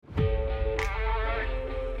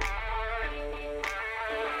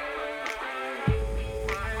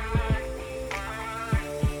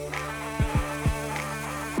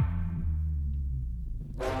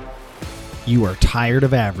You are tired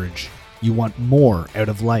of average. You want more out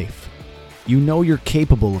of life. You know you're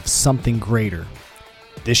capable of something greater.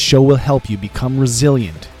 This show will help you become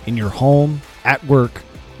resilient in your home, at work,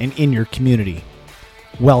 and in your community.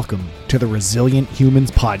 Welcome to the Resilient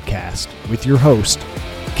Humans Podcast with your host,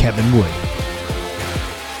 Kevin Wood.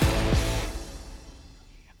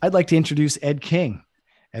 I'd like to introduce Ed King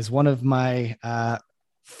as one of my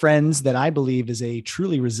friends that I believe is a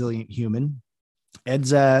truly resilient human.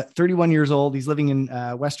 Ed's 31 years old. He's living in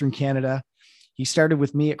Western Canada. He started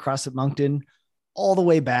with me at CrossFit Moncton all the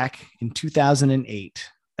way back in 2008.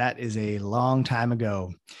 That is a long time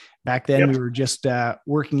ago. Back then, we were just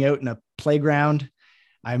working out in a playground.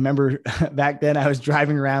 I remember back then I was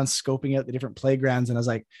driving around scoping out the different playgrounds, and I was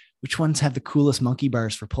like, which ones have the coolest monkey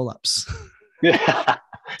bars for pull-ups? Yeah.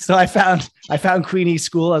 So I found Queenie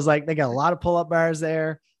School. I was like, they got a lot of pull-up bars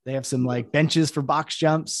there. They have some like benches for box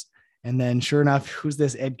jumps. And then sure enough, who's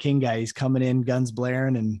this Ed King guy? He's coming in, guns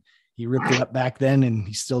blaring, and he ripped it up back then, and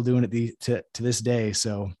he's still doing it to this day.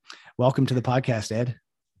 So welcome to the podcast, Ed.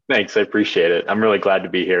 Thanks. I appreciate it. I'm really glad to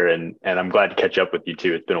be here, and I'm glad to catch up with you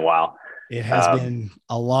too. It's been a while. It has been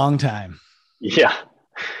a long time. Yeah.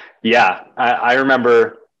 Yeah. I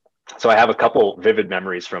remember, so I have a couple vivid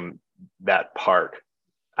memories from that park.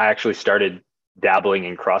 I actually started dabbling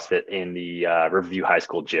in CrossFit in the Riverview High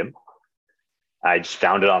School gym. I just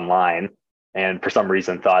found it online and for some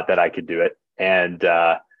reason thought that I could do it. And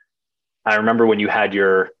I remember when you had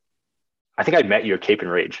I think I met you at Cape and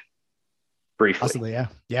Rage briefly. Possibly,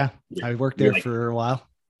 yeah. I worked there for a while.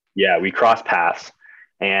 Yeah, we crossed paths,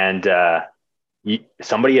 and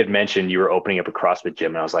somebody had mentioned you were opening up a CrossFit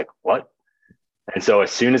gym, and I was like, what? And so as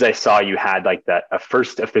soon as I saw you had like a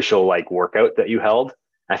first official like workout that you held,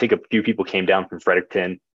 I think a few people came down from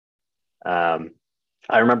Fredericton.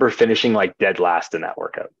 I remember finishing like dead last in that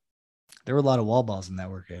workout. There were a lot of wall balls in that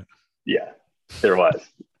workout. Yeah, there was.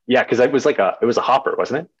 Yeah, because it was a hopper,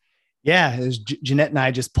 wasn't it? Yeah, it was Jeanette and I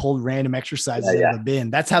just pulled random exercises out of the bin.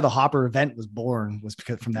 That's how the hopper event was born, was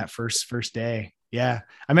because from that first day. Yeah,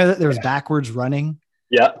 I remember there was backwards running.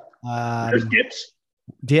 Yeah, there's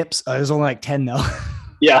dips. It was only like 10 though.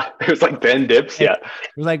 Yeah, it was like 10 dips. Yeah,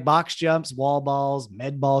 it was like box jumps, wall balls,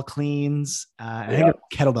 med ball cleans. I think it was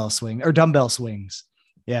kettlebell swing or dumbbell swings.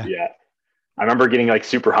 Yeah. I remember getting like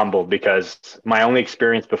super humbled because my only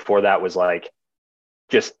experience before that was like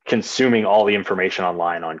just consuming all the information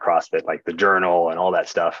online on CrossFit, like the journal and all that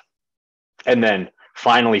stuff. And then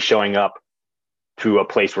finally showing up to a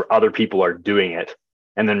place where other people are doing it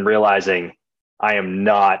and then realizing I am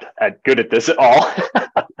not good at this at all.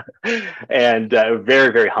 And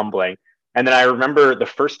very, very humbling. And then I remember the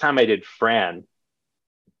first time I did Fran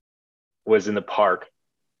was in the park,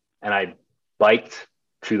 and I biked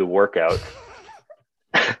to the workout.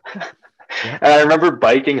 And I remember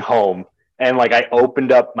biking home, and like I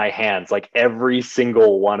opened up my hands, like every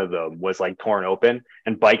single one of them was like torn open,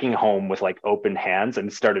 and biking home with like open hands,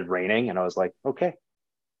 and it started raining. And I was like, okay,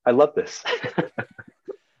 I love this.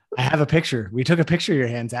 I have a picture. We took a picture of your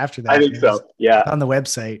hands after that. I think so. Yeah. On the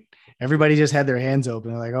website. Everybody just had their hands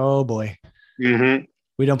open. They're like, oh boy. Mm-hmm.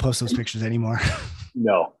 We don't post those pictures anymore.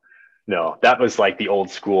 No. That was like the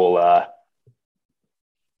old school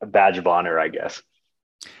badge of honor, I guess.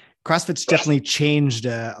 CrossFit's definitely changed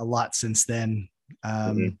a lot since then.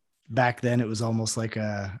 Back then, it was almost like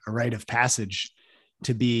a rite of passage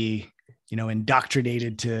to be,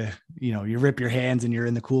 indoctrinated to, you rip your hands and you're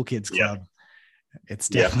in the cool kids club. Yeah. It's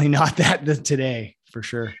definitely not that today, for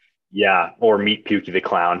sure. Yeah. Or meet Pukey the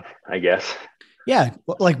Clown, I guess. Yeah.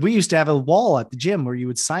 Like we used to have a wall at the gym where you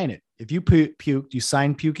would sign it. If you puked, you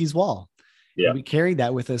signed Pukey's wall. Yeah. And we carried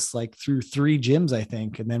that with us like through 3 gyms, I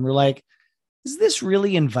think. And then we're like, is this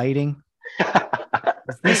really inviting?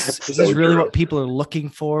 Is this really what people are looking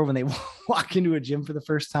for when they walk into a gym for the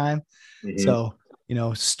first time? Mm-hmm. So,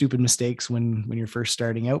 stupid mistakes when you're first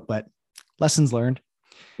starting out, but lessons learned.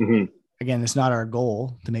 Mm-hmm. Again, it's not our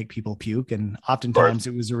goal to make people puke. And oftentimes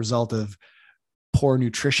it was a result of poor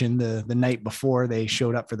nutrition the night before they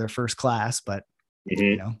showed up for their first class, but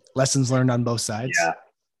lessons learned on both sides. Yeah.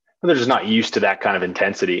 Well, they're just not used to that kind of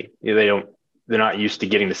intensity. They're not used to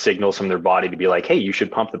getting the signals from their body to be like, hey, you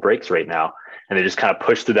should pump the brakes right now. And they just kind of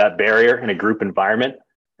push through that barrier in a group environment.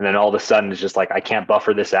 And then all of a sudden it's just like, I can't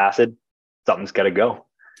buffer this acid. Something's got to go.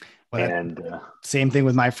 And same thing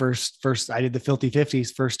with my first, I did the Filthy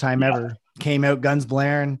 50s, first time ever, came out guns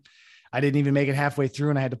blaring. I didn't even make it halfway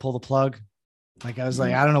through and I had to pull the plug. Like, I was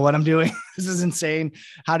like, I don't know what I'm doing. This is insane.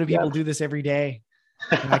 How do people do this every day?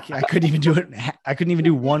 I couldn't even do it. I couldn't even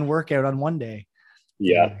do one workout on one day.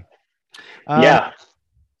 Yeah.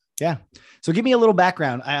 Yeah. So give me a little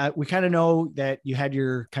background. We kind of know that you had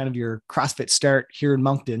your CrossFit start here in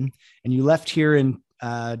Moncton, and you left here in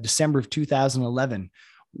December of 2011.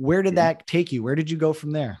 Where did that take you? Where did you go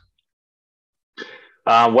from there?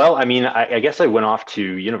 Well, I mean, I guess I went off to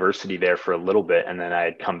university there for a little bit, and then I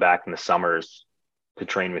had come back in the summers to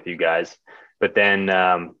train with you guys. But then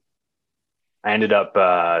I ended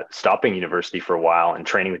up stopping university for a while and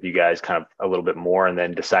training with you guys kind of a little bit more, and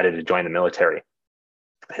then decided to join the military.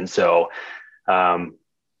 And so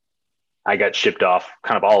I got shipped off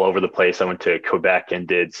kind of all over the place. I went to Quebec and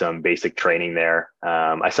did some basic training there.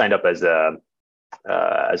 I signed up as a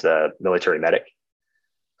military medic.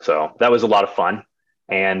 So that was a lot of fun.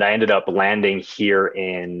 And I ended up landing here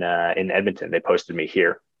in Edmonton. They posted me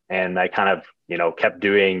here, and I kind of, kept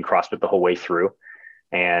doing CrossFit the whole way through.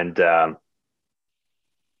 And I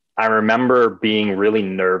remember being really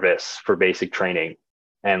nervous for basic training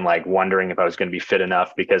and like wondering if I was going to be fit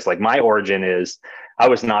enough, because like my origin is I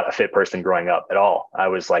was not a fit person growing up at all. I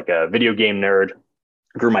was like a video game nerd,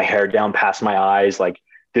 grew my hair down past my eyes, like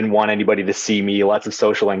didn't want anybody to see me, lots of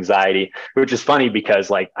social anxiety, which is funny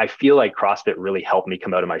because like I feel like CrossFit really helped me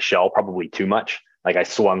come out of my shell, probably too much. Like I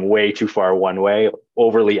swung way too far one way,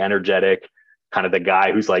 overly energetic, kind of the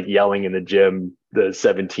guy who's like yelling in the gym, the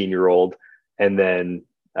 17-year-old, and then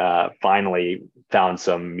finally found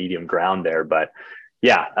some medium ground there. But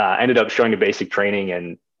yeah, ended up showing a basic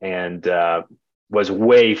training and was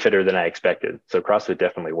way fitter than I expected. So CrossFit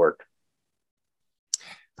definitely worked.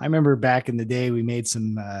 I remember back in the day, we made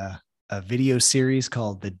some a video series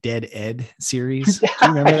called the Dead Ed series. Do you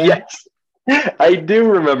remember that? Yes, I do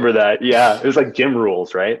remember that. Yeah, it was like gym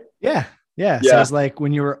rules, right? Yeah. So it's like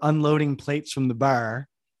when you were unloading plates from the bar,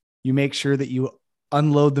 you make sure that you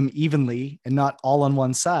unload them evenly and not all on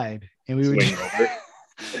one side. And we would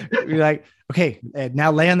be like, okay, Ed,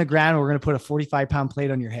 now lay on the ground. We're going to put a 45-pound plate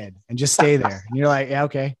on your head and just stay there. And you're like, yeah,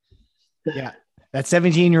 okay. Yeah. That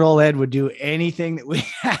 17-year-old Ed would do anything that we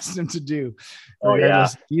asked him to do. Oh, yeah.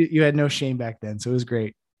 You had no shame back then. So it was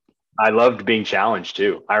great. I loved being challenged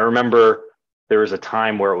too. I remember there was a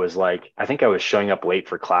time where it was like, I think I was showing up late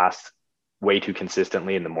for class way too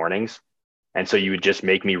consistently in the mornings. And so you would just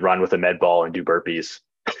make me run with a med ball and do burpees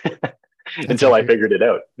until I figured it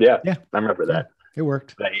out. Yeah. I remember that. It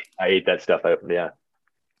worked. I ate that stuff out. Yeah.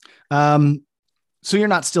 So you're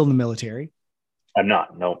not still in the military? I'm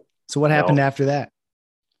not. No. So what happened after that?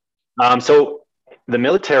 So the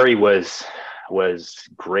military was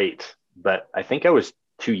great, but I think I was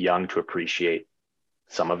too young to appreciate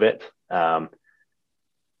some of it.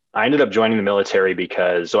 I ended up joining the military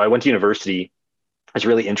because I went to university. I was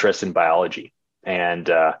really interested in biology, and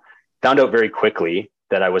found out very quickly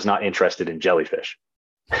that I was not interested in jellyfish.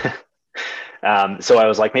 So I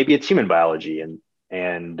was like, maybe it's human biology.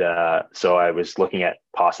 And so I was looking at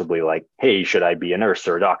possibly like, hey, should I be a nurse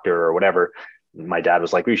or a doctor or whatever? My dad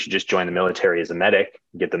was like, we should just join the military as a medic,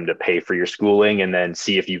 get them to pay for your schooling, and then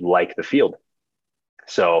see if you like the field.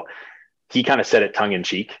 So he kind of said it tongue in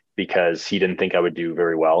cheek because he didn't think I would do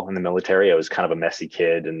very well in the military. I was kind of a messy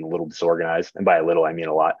kid and a little disorganized. And by a little, I mean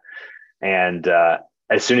a lot. And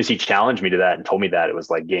as soon as he challenged me to that and told me that, it was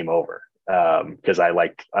like game over. Because I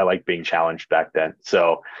liked being challenged back then.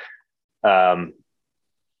 So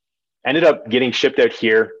ended up getting shipped out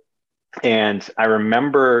here. And I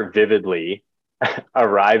remember vividly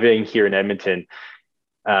arriving here in Edmonton.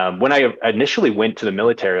 When I initially went to the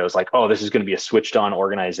military, I was like, oh, this is going to be a switched on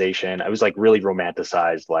organization. I was like really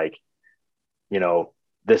romanticized, like,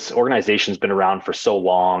 this organization's been around for so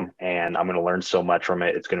long and I'm going to learn so much from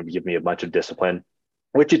it. It's going to give me a bunch of discipline,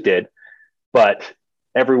 which it did. But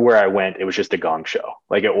everywhere I went, it was just a gong show.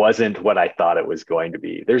 Like it wasn't what I thought it was going to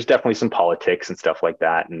be. There's definitely some politics and stuff like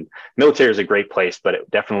that. And military is a great place, but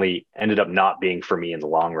it definitely ended up not being for me in the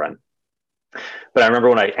long run. But I remember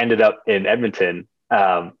when I ended up in Edmonton,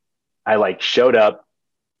 I like showed up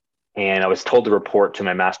and I was told to report to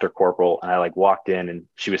my master corporal. And I like walked in and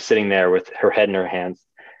she was sitting there with her head in her hands.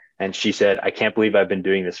 And she said, I can't believe I've been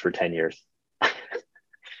doing this for 10 years. And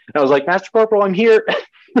I was like, Master Corporal, I'm here.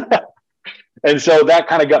 And so that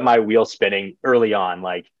kind of got my wheel spinning early on.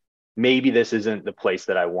 Like maybe this isn't the place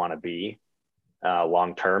that I want to be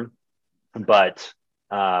long-term, but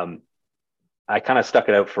I kind of stuck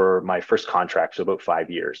it out for my first contract. So about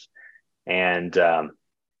 5 years. And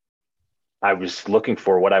I was looking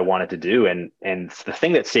for what I wanted to do. And the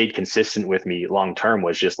thing that stayed consistent with me long-term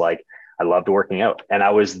was just like, I loved working out. And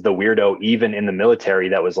I was the weirdo, even in the military,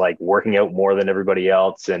 that was like working out more than everybody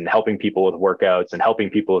else and helping people with workouts and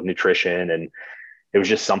helping people with nutrition. And it was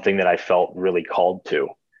just something that I felt really called to.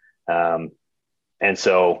 And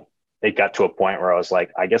so it got to a point where I was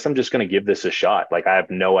like, I guess I'm just going to give this a shot. Like, I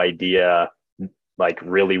have no idea like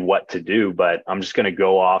really what to do, but I'm just going to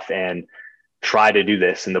go off and try to do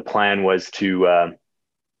this. And the plan was to,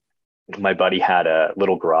 my buddy had a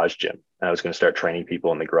little garage gym, and I was going to start training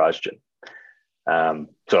people in the garage gym.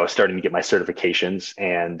 So I was starting to get my certifications,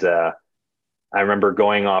 and I remember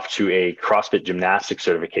going off to a CrossFit gymnastics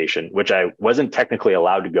certification, which I wasn't technically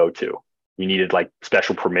allowed to go to. You needed like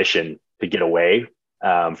special permission to get away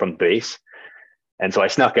from the base. And so I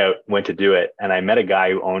snuck out, went to do it. And I met a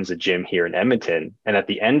guy who owns a gym here in Edmonton. And at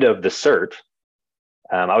the end of the cert,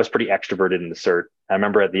 I was pretty extroverted in the cert. I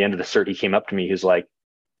remember at the end of the cert, he came up to me. He was like,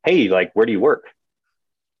 "Hey, like, where do you work?"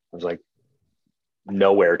 I was like,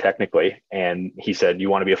 "Nowhere technically." And he said, "You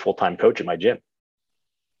want to be a full-time coach at my gym?"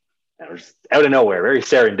 And it was out of nowhere, very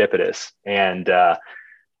serendipitous. And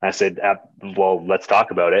I said, "Well, let's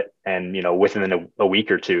talk about it." And, within a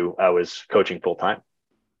week or two, I was coaching full-time.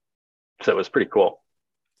 So it was pretty cool.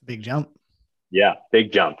 Big jump. Yeah,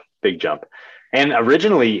 big jump. And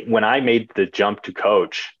originally, when I made the jump to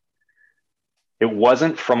coach, it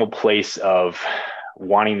wasn't from a place of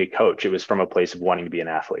wanting to coach. It was from a place of wanting to be an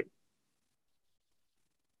athlete,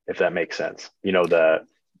 if that makes sense. The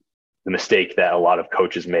mistake that a lot of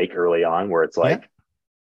coaches make early on, where it's like,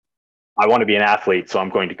 I want to be an athlete, so I'm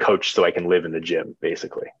going to coach so I can live in the gym,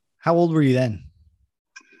 basically. How old were you then?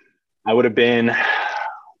 I would have been,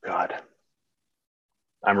 God,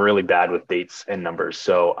 I'm really bad with dates and numbers.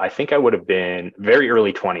 So I think I would have been very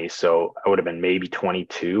early 20s. So I would have been maybe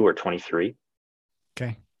 22 or 23.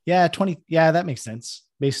 Okay. Yeah. 20. Yeah. That makes sense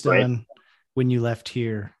based on when you left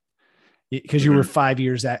here, because you were 5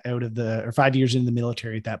 years out of 5 years in the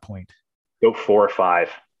military at that point. Go 4 or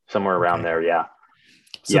 5, somewhere around there. Yeah.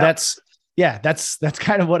 So that's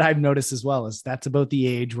kind of what I've noticed as well, is that's about the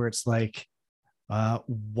age where it's like,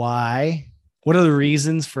 why, what are the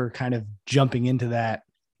reasons for kind of jumping into that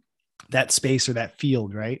space or that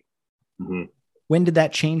field, right? Mm-hmm. When did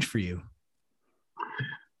that change for you?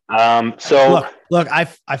 So look,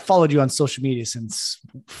 I've followed you on social media since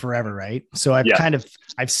forever, right? So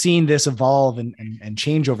I've seen this evolve and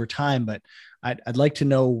change over time, but I'd like to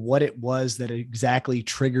know what it was that exactly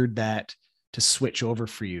triggered that to switch over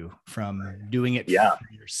for you from doing it for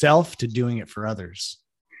yourself to doing it for others.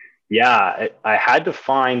 Yeah, I had to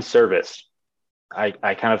find service. I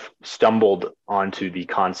kind of stumbled onto the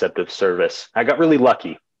concept of service. I got really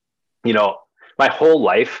lucky. My whole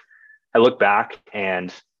life, I look back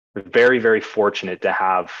and very, very fortunate to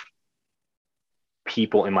have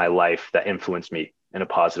people in my life that influenced me in a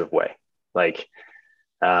positive way. Like,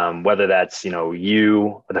 whether that's,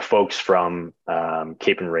 you, the folks from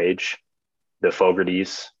Cape and Rage, the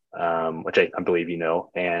Fogartys, which I believe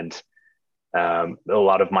and a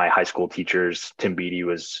lot of my high school teachers. Tim Beattie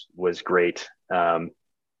was great. And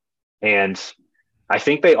I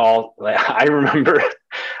think they all, I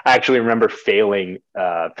actually remember failing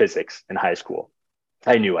physics in high school.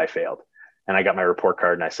 I knew I failed, and I got my report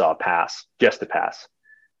card and I saw a pass, just a pass.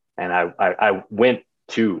 And I went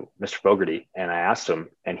to Mr. Fogarty and I asked him,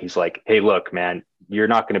 and he's like, "Hey, look, man, you're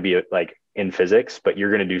not going to be like in physics, but you're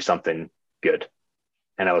going to do something good."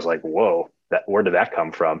 And I was like, "Whoa, where did that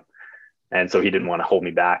come from?" And so he didn't want to hold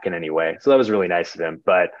me back in any way. So that was really nice of him.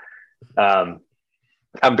 But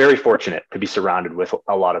I'm very fortunate to be surrounded with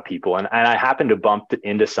a lot of people. And I happened to bump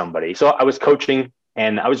into somebody. So I was coaching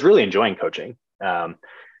and I was really enjoying coaching.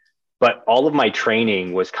 But all of my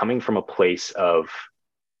training was coming from a place of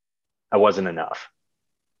I wasn't enough.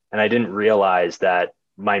 And I didn't realize that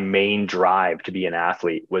my main drive to be an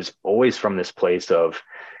athlete was always from this place of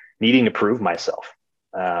needing to prove myself.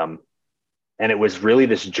 And it was really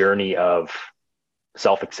this journey of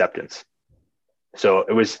self-acceptance. So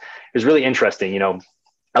it was really interesting.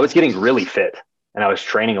 I was getting really fit and I was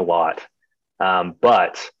training a lot.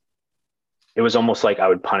 But it was almost like I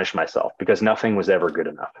would punish myself because nothing was ever good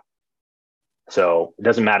enough. So it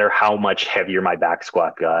doesn't matter how much heavier my back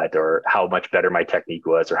squat got or how much better my technique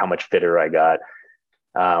was or how much fitter I got.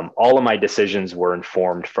 All of my decisions were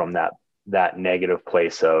informed from that negative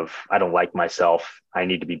place of, I don't like myself, I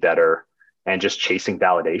need to be better, and just chasing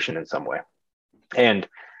validation in some way. And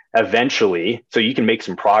eventually, so you can make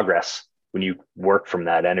some progress when you work from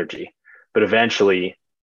that energy, but eventually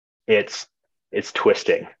it's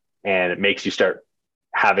twisting and it makes you start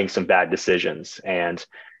having some bad decisions and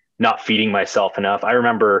not feeding myself enough. I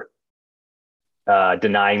remember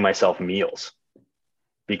denying myself meals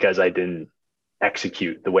because I didn't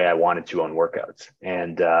execute the way I wanted to on workouts.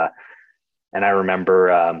 And I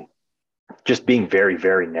remember just being very,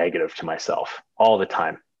 very negative to myself all the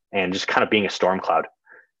time and just kind of being a storm cloud.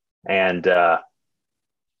 And I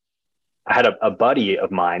had a buddy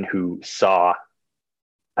of mine who saw,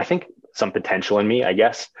 I think, some potential in me, I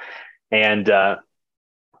guess. And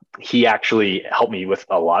he actually helped me with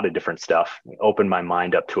a lot of different stuff, opened my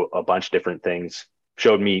mind up to a bunch of different things,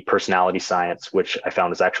 showed me personality science, which I found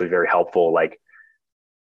was actually very helpful. Like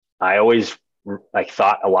I always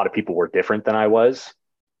thought a lot of people were different than I was,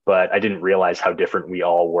 but I didn't realize how different we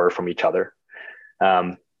all were from each other.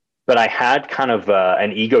 But I had kind of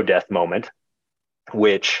an ego death moment,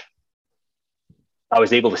 which I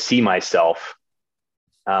was able to see myself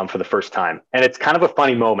for the first time. And it's kind of a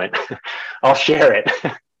funny moment. I'll share it.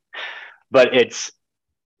 But it's,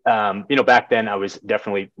 back then I was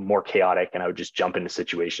definitely more chaotic, and I would just jump into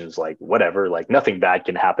situations like whatever, like nothing bad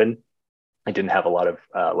can happen. I didn't have a lot of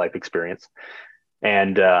life experience.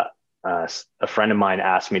 And a friend of mine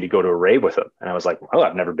asked me to go to a rave with him. And I was like, oh,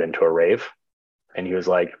 I've never been to a rave. And he was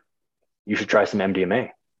like, you should try some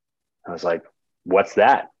MDMA. I was like, what's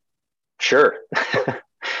that? Sure.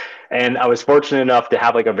 And I was fortunate enough to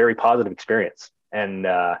have like a very positive experience. And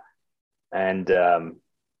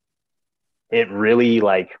it really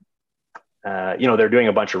they're doing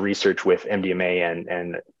a bunch of research with MDMA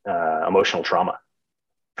and emotional trauma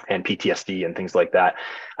and PTSD and things like that.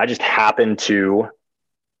 I just happened to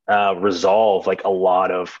resolve like a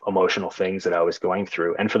lot of emotional things that I was going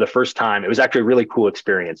through. And for the first time, it was actually a really cool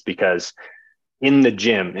experience, because in the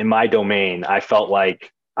gym, in my domain, I felt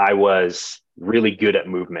like I was really good at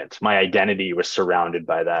movement. My identity was surrounded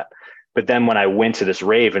by that. But then when I went to this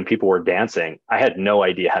rave and people were dancing, I had no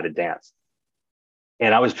idea how to dance.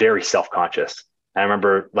 And I was very self-conscious. I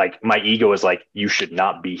remember like my ego was like, you should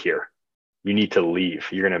not be here. You need to leave.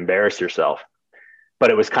 You're going to embarrass yourself. But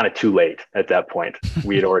it was kind of too late at that point.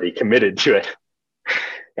 We had already committed to it.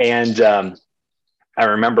 And I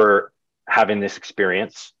remember having this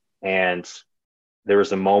experience, and there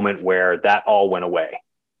was a moment where that all went away.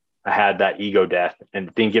 I had that ego death and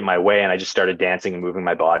it didn't get my way. And I just started dancing and moving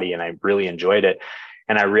my body, and I really enjoyed it.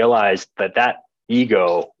 And I realized that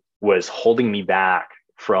ego was holding me back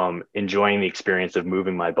from enjoying the experience of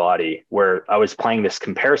moving my body, where I was playing this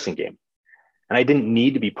comparison game. And I didn't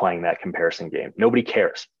need to be playing that comparison game. Nobody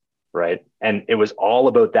cares, right? And it was all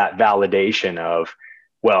about that validation of,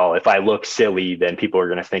 well, if I look silly, then people are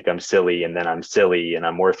going to think I'm silly, and then I'm silly and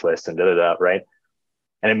I'm worthless and right?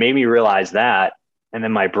 And it made me realize that. And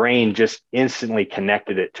then my brain just instantly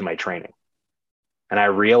connected it to my training. And I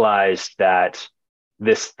realized that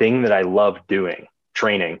this thing that I love doing,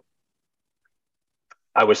 training,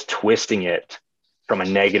 I was twisting it from a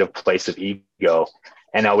negative place of ego.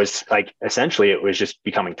 And I was like, essentially, it was just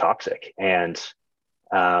becoming toxic. And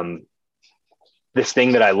this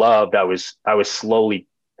thing that I loved, I was slowly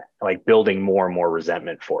like building more and more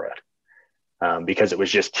resentment for it, because it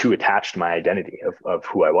was just too attached to my identity of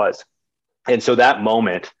who I was. And so that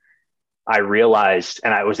moment, I realized,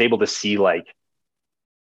 and I was able to see like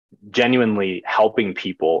genuinely helping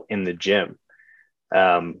people in the gym.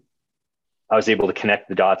 I was able to connect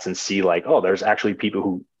the dots and see like, oh, there's actually people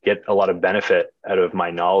who get a lot of benefit out of my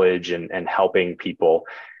knowledge and helping people.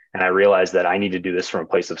 And I realized that I need to do this from a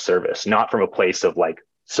place of service, not from a place of like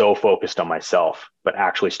so focused on myself, but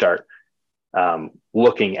actually start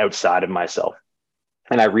looking outside of myself.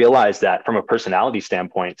 And I realized that from a personality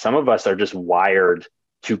standpoint, some of us are just wired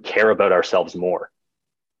to care about ourselves more.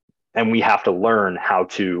 And we have to learn how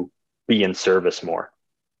to be in service more.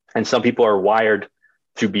 And some people are wired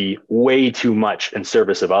to be way too much in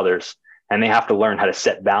service of others, and they have to learn how to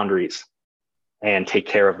set boundaries and take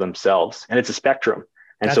care of themselves. And it's a spectrum.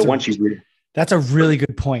 And that's a really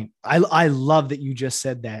good point. I love that you just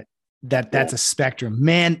said that's a spectrum,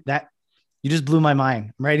 man. That you just blew my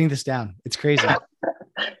mind. I'm writing this down. It's crazy.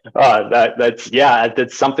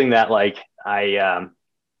 That's something that like I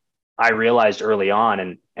realized early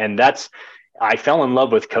on, and I fell in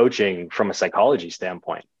love with coaching from a psychology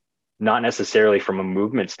standpoint, not necessarily from a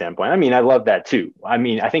movement standpoint. I mean, I love that too. I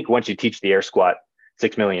mean, I think once you teach the air squat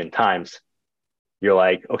 6 million times, you're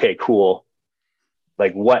like, okay, cool.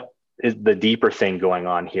 Like, what is the deeper thing going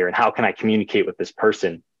on here? And how can I communicate with this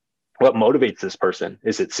person? What motivates this person?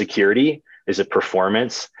 Is it security? Is it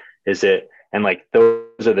performance? And like,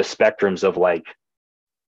 those are the spectrums of like,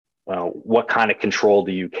 what kind of control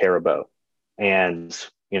do you care about? And,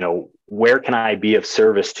 where can I be of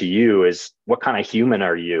service to you? Is what kind of human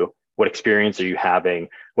are you? What experience are you having?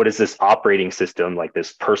 What is this operating system, like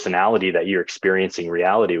this personality that you're experiencing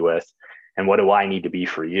reality with? And what do I need to be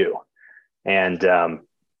for you? And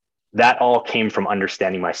that all came from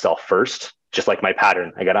understanding myself first, just like my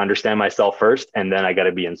pattern. I got to understand myself first, and then I got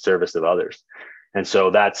to be in service of others. And so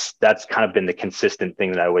that's kind of been the consistent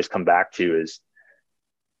thing that I always come back to is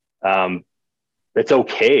it's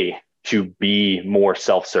okay to be more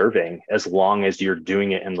self-serving as long as you're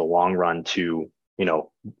doing it in the long run to,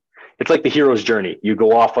 it's like the hero's journey. You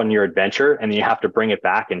go off on your adventure and you have to bring it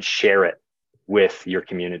back and share it with your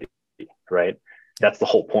community, right? That's the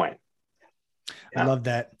whole point. I love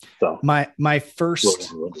that. So my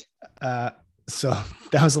first, so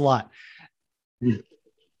that was a lot.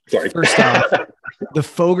 Sorry. First off, the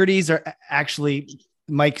Fogartys are actually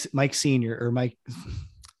Mike Senior, or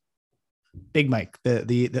Big Mike,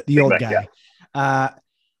 the old Mike, guy. Yeah.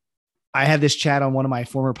 I had this chat on one of my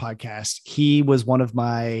former podcasts. He was one of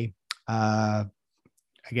my, I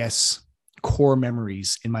guess, core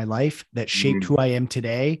memories in my life that shaped who I am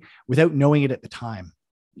today without knowing it at the time.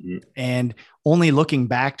 And only looking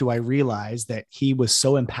back do I realize that he was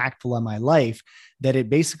so impactful on my life that it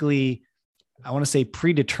basically, I want to say,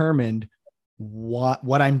 predetermined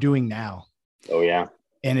what I'm doing now. Oh yeah.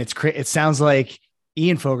 And it sounds like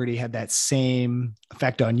Ian Fogarty had that same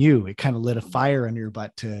effect on you. It kind of lit a fire under your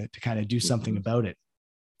butt to kind of do something about it.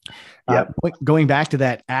 Yeah. Going back to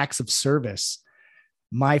that acts of service,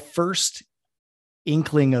 my first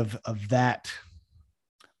inkling of that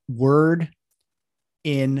word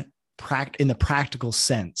in the practical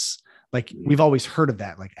sense, like we've always heard of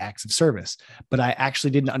that, like acts of service, but I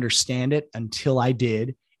actually didn't understand it until I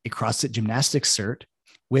did a CrossFit gymnastics cert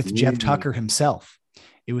with Jeff Tucker himself.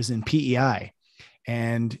 It was in PEI,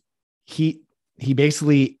 and he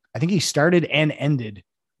basically, I think he started and ended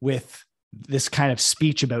with this kind of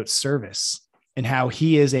speech about service and how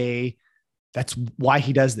that's why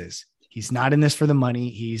he does this. He's not in this for the money.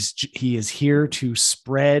 He is here to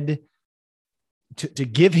spread, to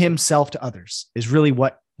give himself to others, is really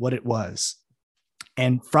what it was.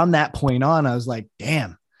 And from that point on, I was like,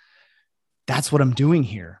 damn, that's what I'm doing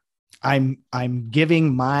here. I'm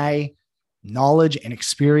giving my knowledge and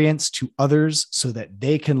experience to others so that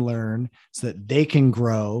they can learn, so that they can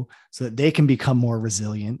grow, so that they can become more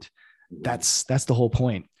resilient. That's the whole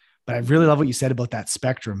point. But I really love what you said about that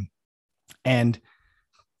spectrum and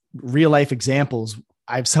real life examples.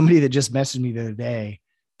 I have somebody that just messaged me the other day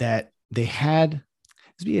that they had, this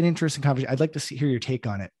would be an interesting conversation. I'd like to hear your take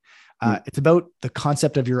on it. It's about the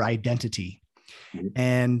concept of your identity.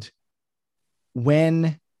 And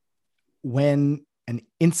when an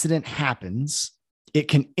incident happens, it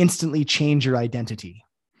can instantly change your identity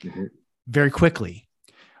very quickly.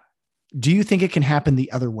 Do you think it can happen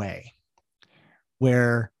the other way?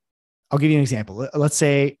 Where, I'll give you an example. Let's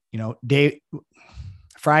say,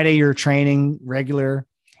 Friday you're training regular,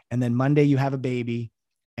 and then Monday you have a baby,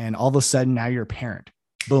 and all of a sudden now you're a parent.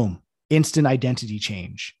 Boom, instant identity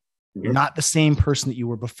change. You're not the same person that you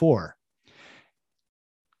were before.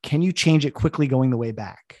 Can you change it quickly going the way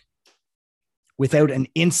back without an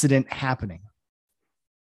incident happening?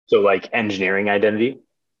 So like engineering identity?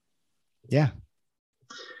 Yeah.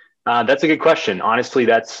 That's a good question. Honestly,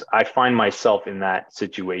 I find myself in that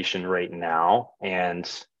situation right now. And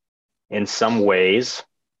in some ways,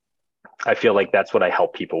 I feel like that's what I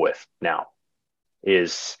help people with now,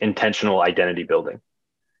 is intentional identity building.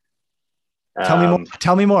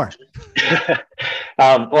 Tell me more.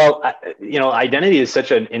 Well, identity is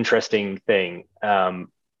such an interesting thing. And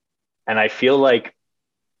I feel like,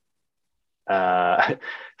 when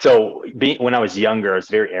I was younger, I was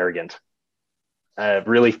very arrogant. I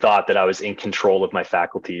really thought that I was in control of my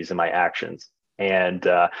faculties and my actions. And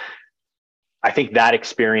I think that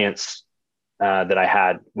experience that I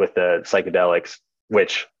had with the psychedelics,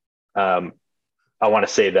 which I want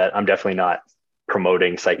to say that I'm definitely not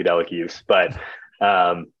promoting psychedelic use, but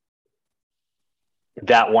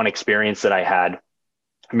that one experience that I had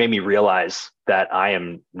made me realize that I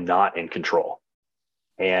am not in control.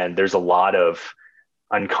 And there's a lot of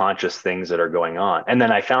unconscious things that are going on. And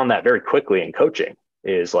then I found that very quickly in coaching,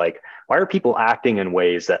 is like, why are people acting in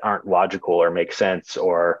ways that aren't logical or make sense?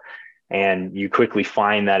 And you quickly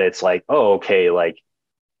find that it's like, oh, okay, like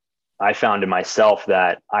I found in myself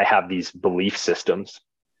that I have these belief systems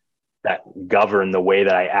that govern the way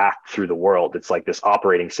that I act through the world. It's like this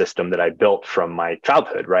operating system that I built from my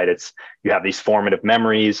childhood, right? You have these formative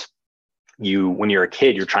memories. When you're a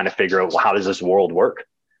kid, you're trying to figure out, well, how does this world work?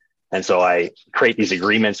 And so I create these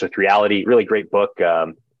agreements with reality. Really great book,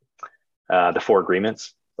 The 4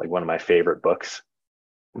 Agreements, like one of my favorite books.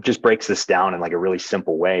 It just breaks this down in like a really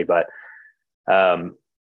simple way. But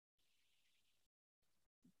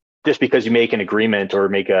just because you make an agreement or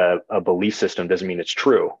make a belief system doesn't mean it's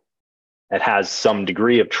true. It has some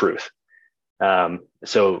degree of truth.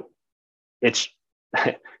 So it's,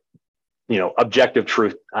 objective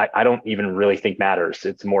truth, I don't even really think matters.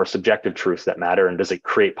 It's more subjective truths that matter. And does it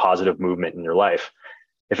create positive movement in your life?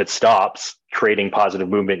 If it stops creating positive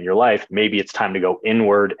movement in your life, maybe it's time to go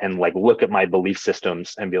inward and like look at my belief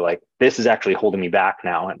systems and be like, this is actually holding me back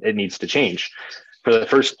now, and it needs to change. For the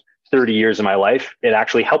first 30 years of my life, it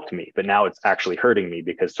actually helped me, but now it's actually hurting me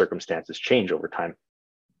because circumstances change over time.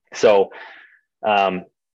 So, I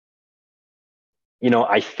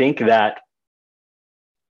think that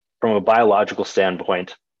from a biological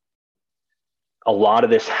standpoint, a lot of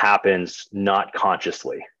this happens not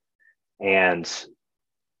consciously. And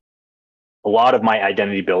a lot of my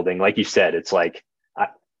identity building, like you said, it's like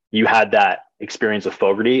you had that experience with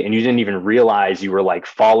Fogarty and you didn't even realize you were like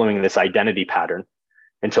following this identity pattern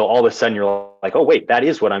until all of a sudden you're like, oh, wait, that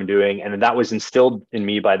is what I'm doing. And that was instilled in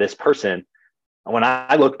me by this person. When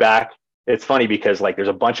I look back, it's funny because like there's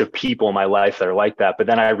a bunch of people in my life that are like that. But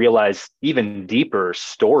then I realized even deeper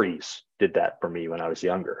stories did that for me when I was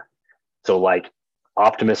younger. So like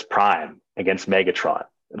Optimus Prime against Megatron,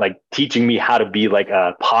 like teaching me how to be like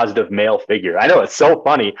a positive male figure. I know it's so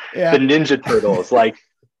funny. Yeah. The Ninja Turtles, like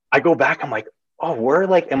I go back, I'm like, oh, where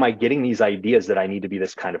like am I getting these ideas that I need to be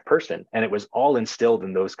this kind of person? And it was all instilled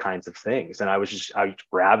in those kinds of things. And I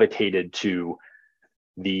gravitated to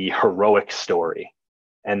the heroic story.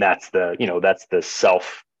 And that's the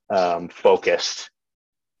self focused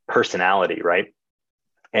personality, right?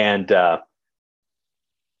 And I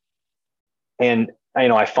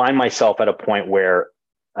find myself at a point where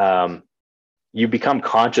you become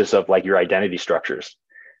conscious of like your identity structures.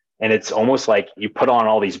 And it's almost like you put on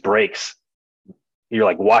all these brakes. You're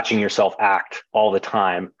like watching yourself act all the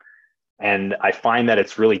time. And I find that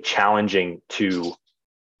it's really challenging to,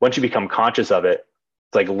 once you become conscious of it,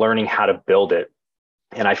 it's like learning how to build it.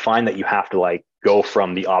 And I find that you have to like go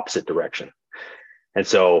from the opposite direction. And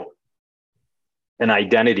so an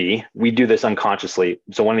identity, we do this unconsciously.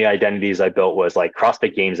 So one of the identities I built was like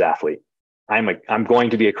CrossFit Games athlete. I'm going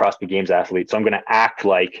to be a CrossFit Games athlete. So I'm going to act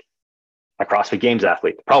like a CrossFit Games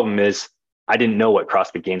athlete. The problem is I didn't know what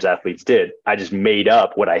CrossFit Games athletes did. I just made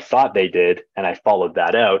up what I thought they did and I followed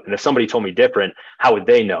that out. And if somebody told me different, how would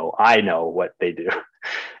they know? I know what they do.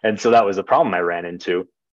 And so that was the problem I ran into.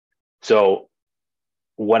 So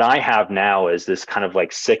what I have now is this kind of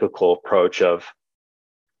like cyclical approach of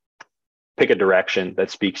pick a direction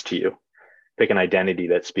that speaks to you, pick an identity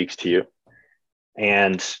that speaks to you.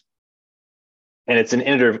 And it's an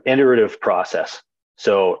iterative process.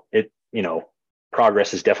 So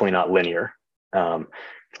progress is definitely not linear.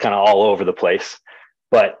 It's kind of all over the place,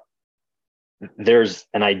 but there's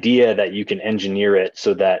an idea that you can engineer it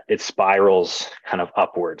so that it spirals kind of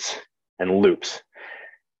upwards and loops.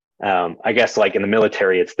 I guess like in the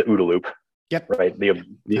military, it's the OODA loop. Yep. Right. The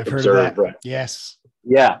I've observe. Heard of that. Right? Yes.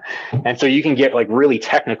 Yeah. And so you can get like really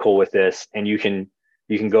technical with this, and you can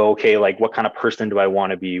go, okay, like what kind of person do I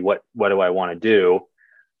want to be? What do I want to do?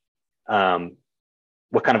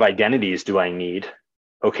 What kind of identities do I need?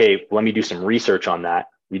 Okay, let me do some research on that.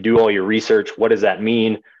 You do all your research. What does that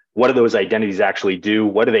mean? What do those identities actually do?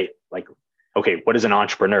 What do they like? Okay, what is an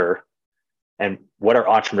entrepreneur? And what are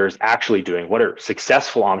entrepreneurs actually doing? What are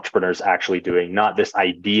successful entrepreneurs actually doing? Not this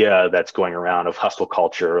idea that's going around of hustle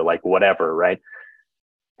culture or like whatever, right?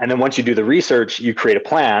 And then once you do the research, you create a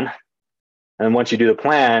plan. And once you do the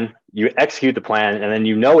plan, you execute the plan, and then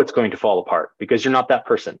it's going to fall apart because you're not that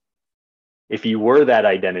person. If you were that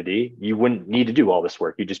identity, you wouldn't need to do all this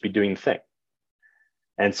work. You'd just be doing the thing.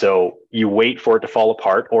 And so you wait for it to fall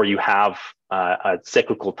apart, or you have a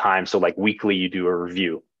cyclical time. So like weekly, you do a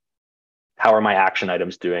review. How are my action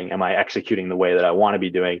items doing? Am I executing the way that I want to be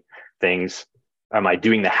doing things? Am I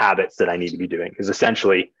doing the habits that I need to be doing? Because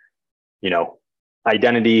essentially,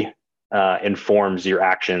 identity informs your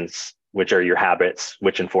actions, which are your habits,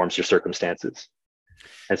 which informs your circumstances.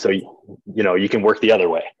 And so, you can work the other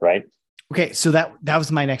way, right? Okay. So that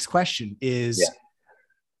was my next question is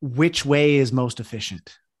which way is most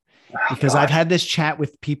efficient? Because I've had this chat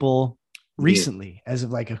with people recently, as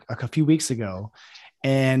of like a few weeks ago,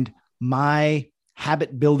 and my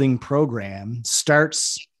habit building program started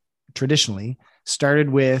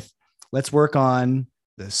with, let's work on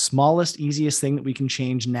the smallest, easiest thing that we can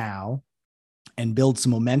change now and build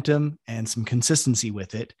some momentum and some consistency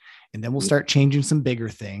with it. And then we'll start changing some bigger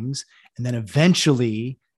things. And then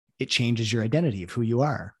eventually it changes your identity of who you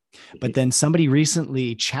are. But then somebody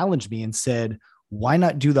recently challenged me and said, why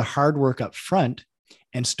not do the hard work up front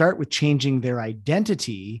and start with changing their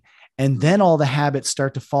identity? And then all the habits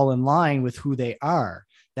start to fall in line with who they are.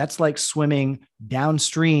 That's like swimming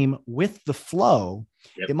downstream with the flow.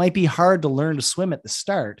 Yep. It might be hard to learn to swim at the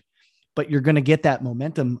start, but you're going to get that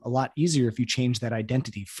momentum a lot easier if you change that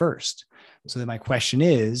identity first. So then my question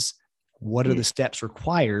is, what are the steps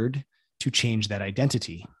required to change that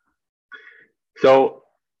identity? So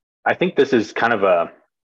I think this is kind of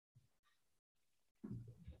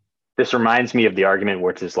this reminds me of the argument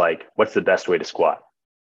where it's just like, what's the best way to squat?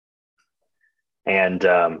 And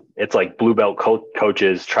it's like blue belt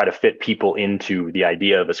coaches try to fit people into the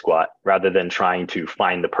idea of a squat rather than trying to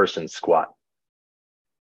find the person's squat.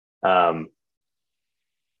 And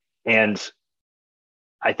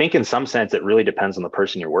I think in some sense, it really depends on the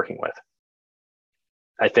person you're working with.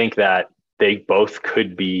 I think that they both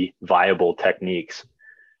could be viable techniques,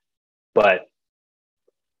 but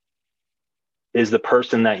is the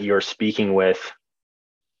person that you're speaking with.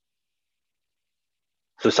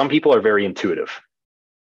 So some people are very intuitive.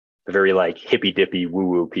 They're very like hippy dippy woo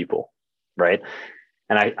woo people, right?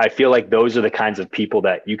 And I feel like those are the kinds of people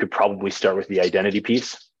that you could probably start with the identity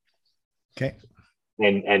piece. Okay.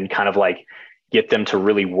 And kind of like get them to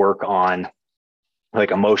really work on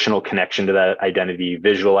like emotional connection to that identity,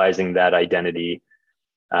 visualizing that identity.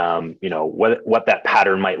 What that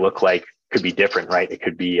pattern might look like could be different, right? It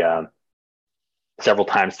could be several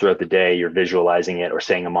times throughout the day, you're visualizing it or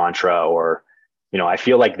saying a mantra, or, I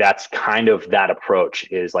feel like that's kind of that approach,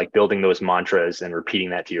 is like building those mantras and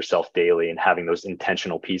repeating that to yourself daily and having those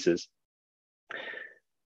intentional pieces.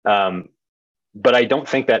 But I don't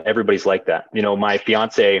think that everybody's like that. My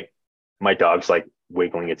fiance, my dog's like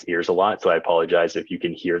wiggling its ears a lot. So I apologize if you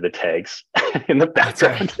can hear the tags in the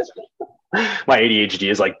background. My ADHD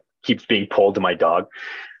is like keeps being pulled to my dog.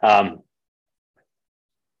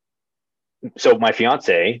 So my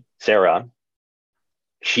fiance, Sarah,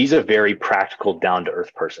 she's a very practical, down to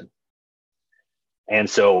earth person. And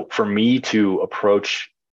so for me to approach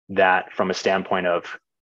that from a standpoint of,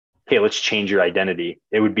 hey, let's change your identity,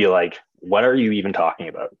 it would be like, what are you even talking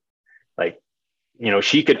about? Like,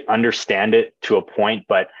 she could understand it to a point,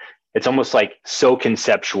 but it's almost like so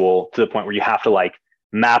conceptual to the point where you have to like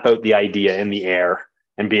map out the idea in the air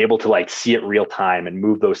and be able to like see it real time and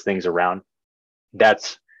move those things around.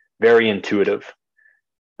 That's very intuitive.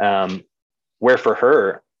 Where for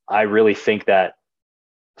her, I really think that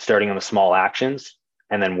starting on the small actions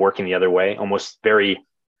and then working the other way, almost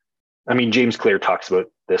James Clear talks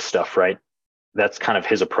about this stuff, right? That's kind of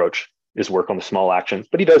his approach, is work on the small actions,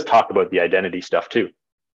 but he does talk about the identity stuff too.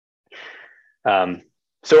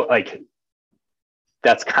 So like,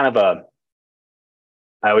 that's kind of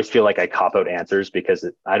I always feel like I cop out answers because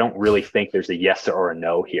I don't really think there's a yes or a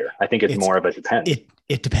no here. I think it's more of a depends.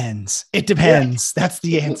 It depends. It depends. Yeah. That's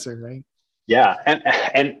the answer, right? Yeah.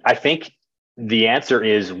 And I think the answer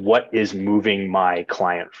is what is moving my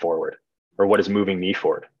client forward, or what is moving me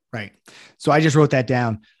forward. Right. So I just wrote that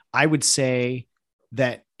down. I would say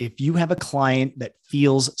that if you have a client that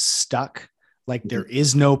feels stuck, like there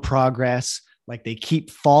is no progress, like they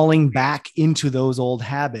keep falling back into those old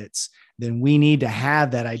habits, then we need to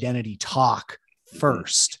have that identity talk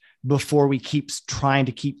first before we keep trying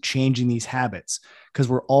to keep changing these habits, because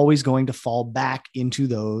we're always going to fall back into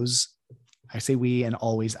those. I say we and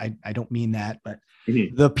always, I don't mean that, but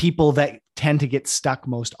the people that tend to get stuck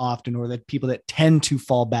most often, or the people that tend to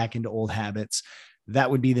fall back into old habits,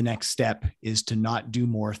 that would be the next step, is to not do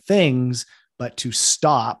more things, but to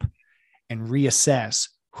stop and reassess.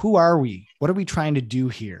 Who are we? What are we trying to do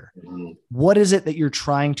here? What is it that you're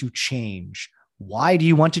trying to change? Why do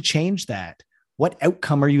you want to change that? What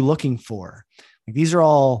outcome are you looking for? Like, these are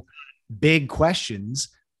all big questions,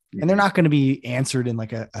 and they're not going to be answered in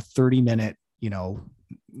like a 30-minute,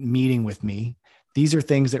 meeting with me. These are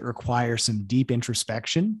things that require some deep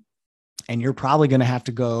introspection, and you're probably going to have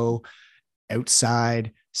to go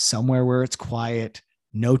outside somewhere where it's quiet,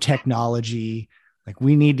 no technology. Like,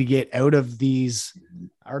 we need to get out of these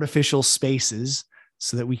artificial spaces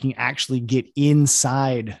so that we can actually get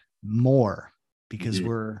inside more, because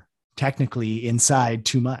we're technically inside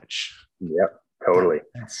too much. Yep, totally.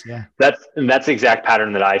 That's the exact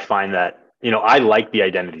pattern that I find that, I like the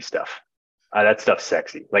identity stuff. That stuff's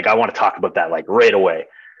sexy. Like, I want to talk about that like right away,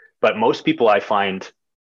 but most people I find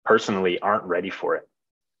personally aren't ready for it.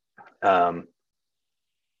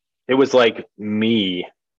 It was like me.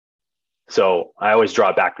 So I always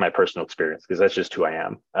draw back to my personal experience because that's just who I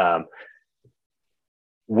am.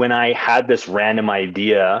 When I had this random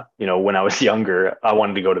idea, when I was younger, I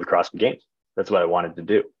wanted to go to the CrossFit Games. That's what I wanted to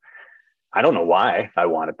do. I don't know why I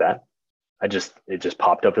wanted that. It just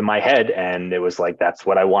popped up in my head, and it was like, that's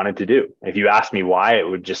what I wanted to do. If you asked me why, it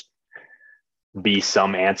would just be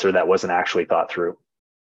some answer that wasn't actually thought through.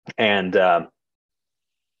 And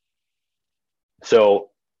so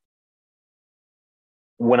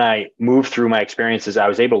when I moved through my experiences, I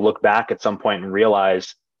was able to look back at some point and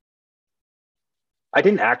realize I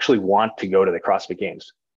didn't actually want to go to the CrossFit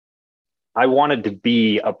Games. I wanted to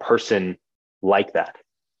be a person like that.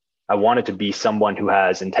 I wanted to be someone who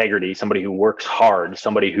has integrity, somebody who works hard,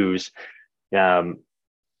 somebody who's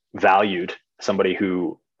valued, somebody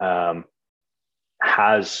who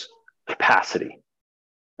has capacity.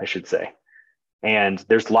 I should say. And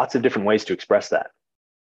there's lots of different ways to express that.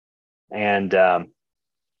 And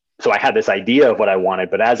so I had this idea of what I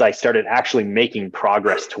wanted, but as I started actually making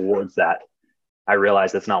progress towards that, I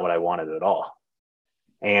realized that's not what I wanted at all.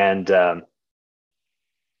 And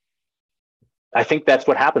I think that's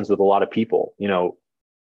what happens with a lot of people, you know,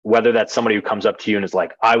 whether that's somebody who comes up to you and is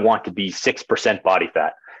like, I want to be 6% body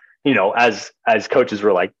fat, you know, as coaches,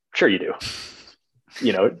 we're like, sure you do,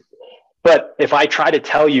 you know, but if I try to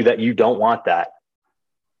tell you that you don't want that,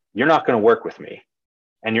 you're not going to work with me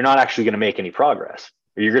and you're not actually going to make any progress.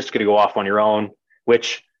 Or you're just going to go off on your own,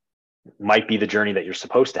 which might be the journey that you're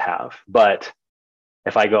supposed to have. But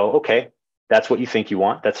if I go, okay, that's what you think you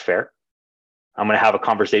want, that's fair. I'm going to have a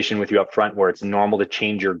conversation with you up front where it's normal to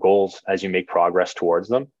change your goals as you make progress towards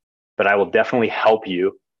them. But I will definitely help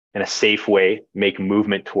you in a safe way make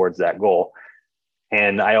movement towards that goal.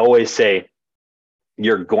 And I always say,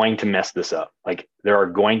 you're going to mess this up. Like there are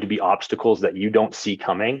going to be obstacles that you don't see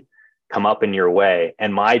coming, come up in your way.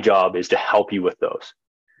 And my job is to help you with those.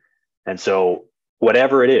 And so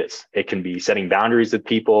whatever it is, it can be setting boundaries with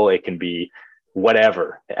people. It can be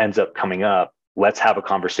whatever ends up coming up. Let's have a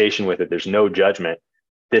conversation with it. There's no judgment.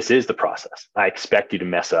 This is the process. I expect you to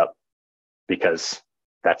mess up because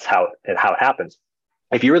that's how it happens.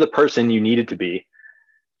 If you were the person you needed to be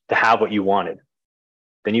to have what you wanted,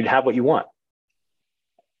 then you'd have what you want.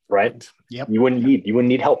 Right? Yep. You wouldn't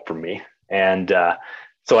need help from me. And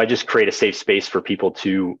so I just create a safe space for people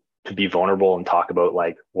to be vulnerable and talk about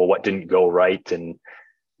like, well, what didn't go right, and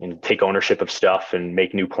take ownership of stuff and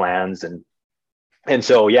make new plans. And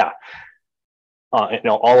so, yeah,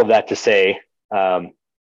 all of that to say, I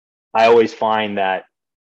always find that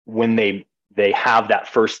when they have that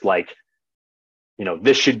first, like,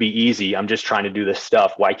 this should be easy. I'm just trying to do this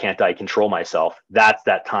stuff. Why can't I control myself? That's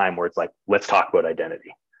that time where it's like, let's talk about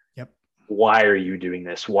identity. Yep. Why are you doing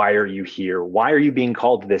this? Why are you here? Why are you being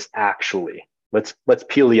called to this actually? Let's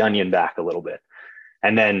peel the onion back a little bit.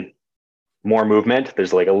 And then more movement.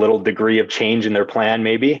 There's like a little degree of change in their plan,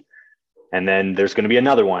 maybe. And then there's going to be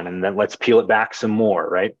another one. And then let's peel it back some more,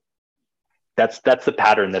 right? That's the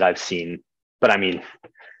pattern that I've seen. But I mean,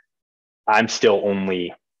 I've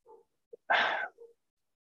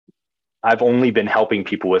only been helping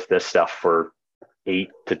people with this stuff for 8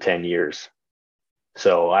 to 10 years.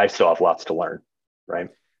 So I still have lots to learn, right?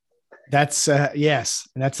 That's yes.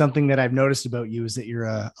 And that's something that I've noticed about you, is that you're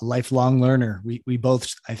a lifelong learner. We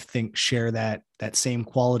both, I think, share that same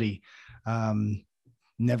quality.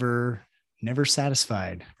 Never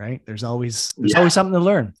satisfied, right? There's always something to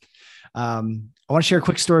learn. I want to share a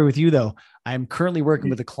quick story with you though. I'm currently working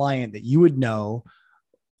with a client that you would know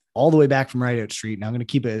all the way back from Rideout Street. Now I'm going to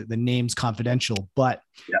keep the names confidential, but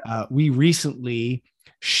we recently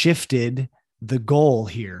shifted the goal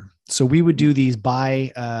here. So we would do these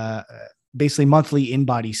basically monthly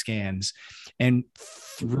in-body scans, and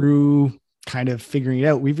through kind of figuring it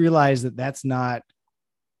out, we've realized that that's not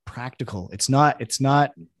practical. It's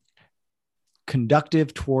not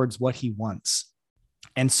conductive towards what he wants.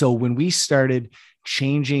 And so when we started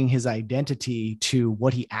changing his identity to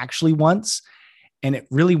what he actually wants, and it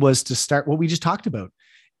really was to start what we just talked about,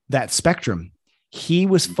 that spectrum, he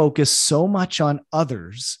was focused so much on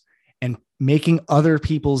others and making other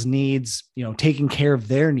people's needs, taking care of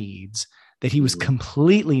their needs, that he was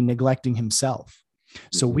completely neglecting himself.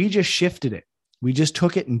 So we just shifted it. We just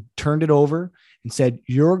took it and turned it over and said,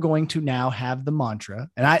 you're going to now have the mantra.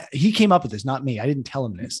 And he came up with this, not me. I didn't tell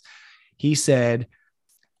him this. He said,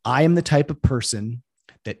 I am the type of person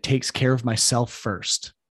that takes care of myself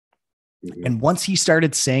first. And once he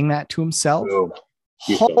started saying that to himself,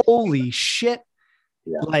 holy shit.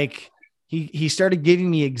 Yeah. Like he started giving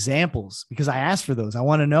me examples, because I asked for those. I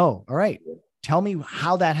want to know, all right, tell me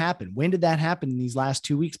how that happened. When did that happen in these last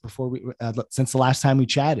 2 weeks since the last time we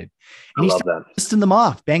chatted? And he started listing them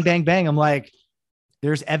off. Bang, bang, bang. I'm like,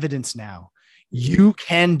 there's evidence now. You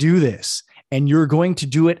can do this, and you're going to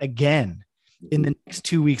do it again in the next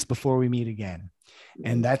 2 weeks before we meet again.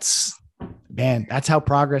 And that's how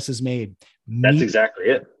progress is made. That's exactly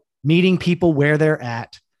it. Meeting people where they're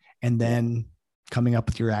at, and then coming up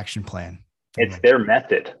with your action plan. It's their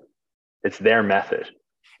method.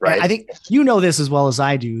 Right? I think you know this as well as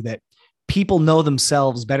I do, that people know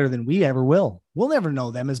themselves better than we ever will. We'll never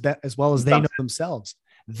know them as well as they know themselves.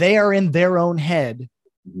 They are in their own head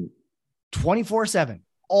 24/7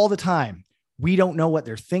 all the time. We don't know what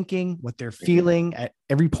they're thinking, what they're feeling at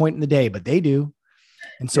every point in the day, but they do.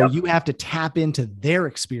 And so you have to tap into their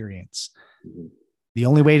experience. The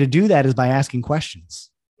only way to do that is by asking questions.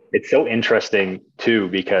 It's so interesting too,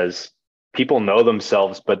 because people know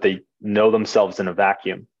themselves, but they know themselves in a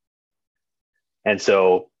vacuum. And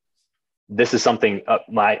so this is something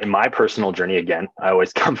in my personal journey. Again, I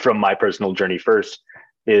always come from my personal journey first,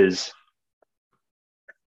 is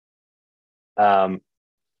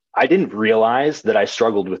I didn't realize that I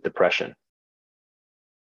struggled with depression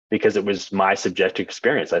because it was my subjective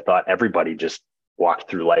experience. I thought everybody just walked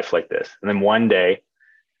through life like this. And then one day,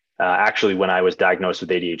 actually, when I was diagnosed with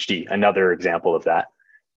ADHD, another example of that,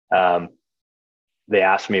 they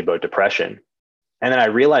asked me about depression. And then I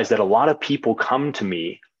realized that a lot of people come to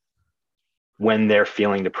me when they're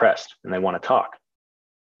feeling depressed and they want to talk.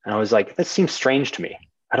 And I was like, that seems strange to me.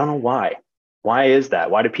 I don't know why. Why is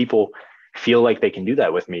that? Why do people feel like they can do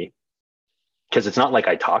that with me? Because it's not like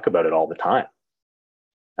I talk about it all the time.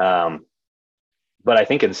 But I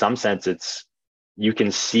think in some sense, you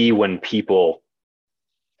can see when people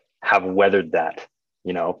have weathered that.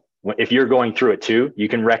 You know, if you're going through it too, you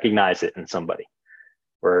can recognize it in somebody.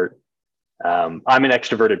 Where I'm an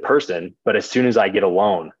extroverted person, but as soon as I get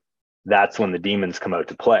alone, that's when the demons come out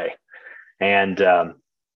to play. And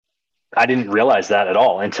I didn't realize that at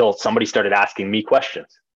all until somebody started asking me questions,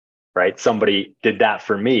 right? Somebody did that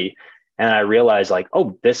for me. And I realized like,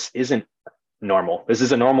 oh, this isn't normal. This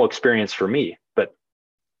is a normal experience for me, but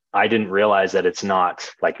I didn't realize that it's not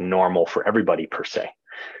like normal for everybody per se.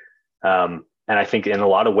 And I think in a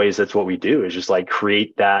lot of ways, that's what we do, is just like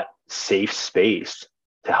create that safe space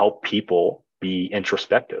to help people be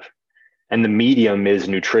introspective. And the medium is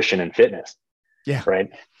nutrition and fitness. Yeah. Right.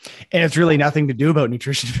 And it's really nothing to do about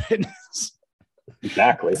nutrition and fitness.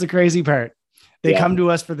 Exactly. It's the crazy part. They come to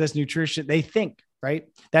us for this nutrition. They think, right?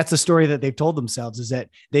 That's the story that they've told themselves, is that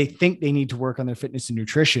they think they need to work on their fitness and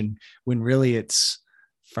nutrition when really it's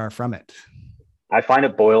far from it. I find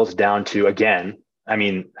it boils down to, again, I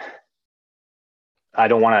mean, I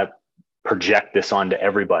don't want to project this onto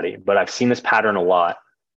everybody, but I've seen this pattern a lot.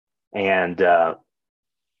 And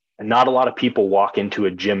not a lot of people walk into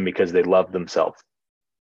a gym because they love themselves.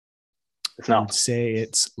 It's not. I would say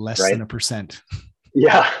it's less than 1%.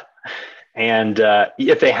 Yeah. And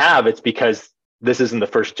if they have, it's because this isn't the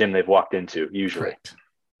first gym they've walked into usually. Correct.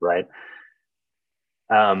 Right.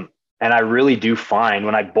 And I really do find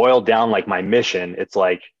when I boil down like my mission, it's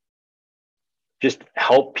like just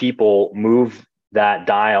help people move that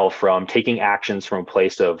dial from taking actions from a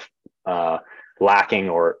place of lacking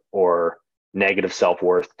or negative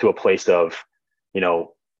self-worth to a place of, you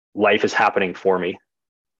know, life is happening for me.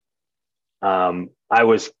 I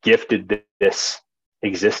was gifted this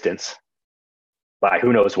existence by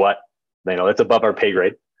who knows what, you know, it's above our pay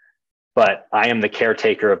grade, but I am the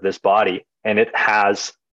caretaker of this body, and it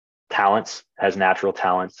has talents, has natural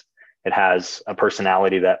talents. It has a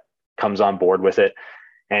personality that comes on board with it.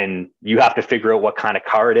 And you have to figure out what kind of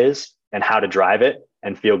car it is and how to drive it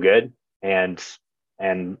and feel good and,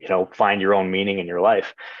 you know, find your own meaning in your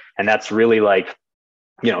life. And that's really like,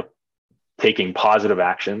 you know, taking positive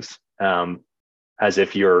actions, as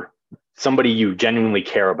if you're somebody you genuinely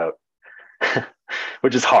care about,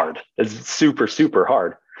 which is hard. It's super, super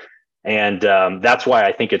hard. And that's why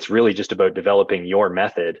I think it's really just about developing your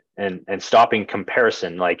method and stopping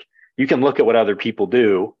comparison. Like, you can look at what other people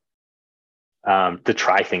do to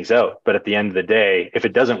try things out. But at the end of the day, if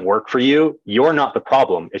it doesn't work for you, you're not the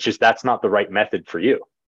problem. It's just that's not the right method for you.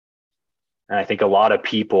 And I think a lot of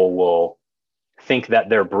people will think that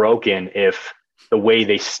they're broken if the way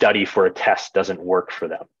they study for a test doesn't work for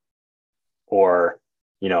them, or,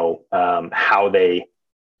 you know, how they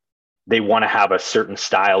want to have a certain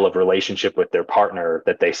style of relationship with their partner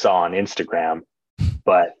that they saw on Instagram.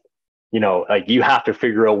 But, you know, like, you have to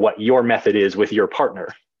figure out what your method is with your partner.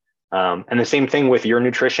 And the same thing with your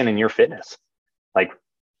nutrition and your fitness. Like,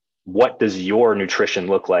 what does your nutrition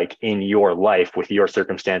look like in your life with your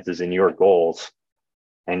circumstances and your goals?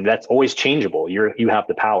 And that's always changeable. You have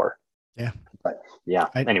the power. Yeah. But yeah.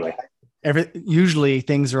 Anyway. Usually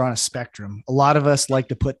things are on a spectrum. A lot of us like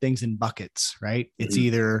to put things in buckets, right? Mm-hmm. It's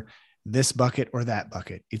either this bucket or that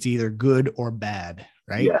bucket. It's either good or bad,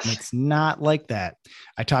 right? Yes. And it's not like that.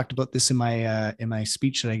 I talked about this in my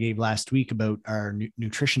speech that I gave last week about our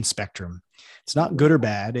nutrition spectrum. It's not good or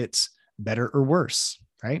bad. It's better or worse,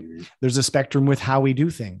 right? Mm-hmm. There's a spectrum with how we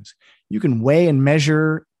do things. You can weigh and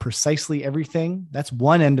measure precisely everything. That's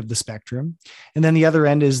one end of the spectrum. And then the other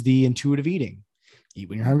end is the intuitive eating. Eat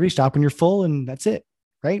when you're hungry, stop when you're full, and that's it,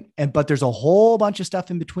 right? But there's a whole bunch of stuff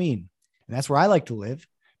in between. And that's where I like to live,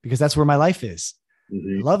 because that's where my life is.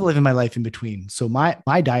 Mm-hmm. I love living my life in between. So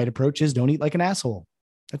my diet approach is don't eat like an asshole.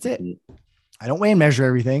 That's it. Mm-hmm. I don't weigh and measure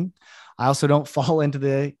everything. I also don't fall into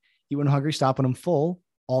the eat when I'm hungry, stop when I'm full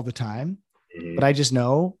all the time. Mm-hmm. But I just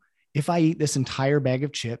know if I eat this entire bag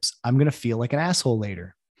of chips, I'm going to feel like an asshole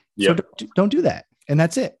later. Yep. So don't do that. And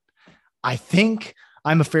that's it. I think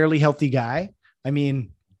I'm a fairly healthy guy. I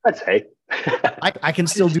mean, I'd say I can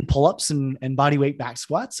still do pull-ups and body weight back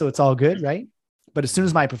squats. So it's all good. Right. But as soon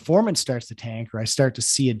as my performance starts to tank, or I start to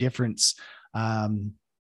see a difference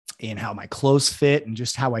in how my clothes fit and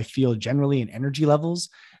just how I feel generally in energy levels,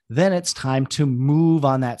 then it's time to move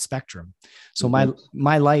on that spectrum. So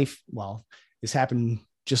my life, well, this happened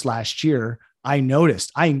just last year. I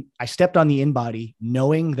noticed I stepped on the InBody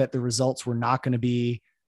knowing that the results were not going to be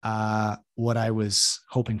what I was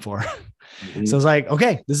hoping for. So I was like,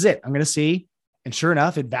 okay, this is it. I'm going to see. And sure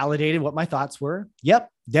enough, it validated what my thoughts were. Yep,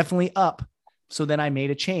 definitely up. So then I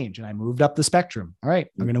made a change and I moved up the spectrum. All right,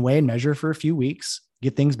 I'm going to weigh and measure for a few weeks,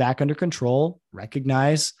 get things back under control,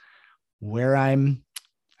 recognize where I'm,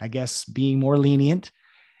 I guess, being more lenient.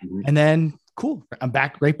 And then cool, I'm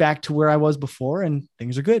right back to where I was before and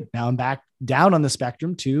things are good. Now I'm back down on the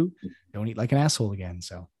spectrum to don't eat like an asshole again.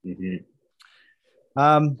 So,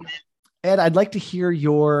 Ed, I'd like to hear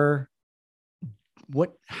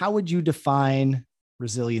how would you define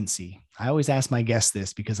resiliency? I always ask my guests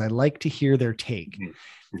this because I like to hear their take.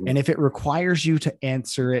 And if it requires you to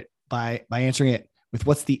answer it by answering it with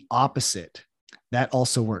what's the opposite, that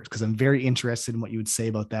also works, because I'm very interested in what you would say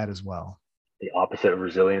about that as well. The opposite of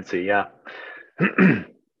resiliency. Yeah.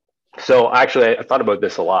 So actually I thought about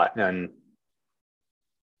this a lot, and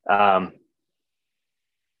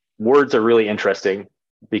words are really interesting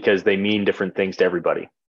because they mean different things to everybody.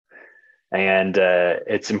 And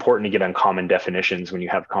it's important to get uncommon definitions when you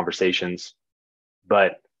have conversations.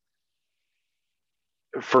 But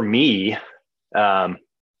for me, so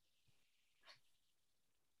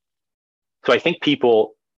I think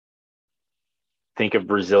people think of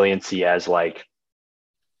resiliency as like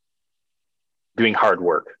doing hard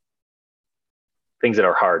work, things that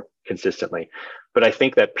are hard consistently. But I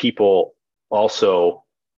think that people also,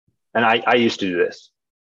 and I used to do this,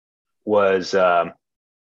 was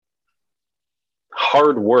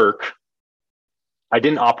hard work. I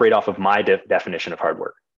didn't operate off of my definition of hard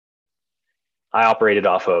work. I operated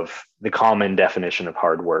off of the common definition of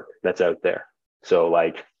hard work that's out there. So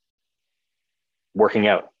like working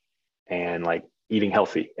out and like eating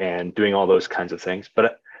healthy and doing all those kinds of things.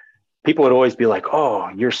 But people would always be like, oh,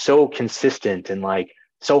 you're so consistent and like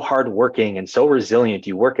so hardworking and so resilient.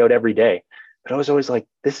 You work out every day. But I was always like,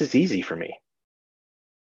 this is easy for me.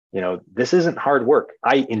 You know, this isn't hard work.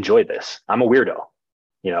 I enjoy this. I'm a weirdo.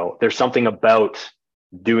 You know, there's something about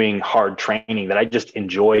doing hard training that I just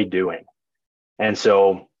enjoy doing. And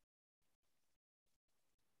so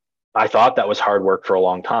I thought that was hard work for a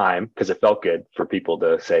long time because it felt good for people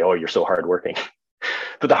to say, oh, you're so hardworking.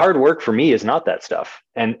 But the hard work for me is not that stuff.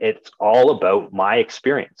 And it's all about my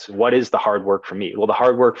experience. What is the hard work for me? Well, the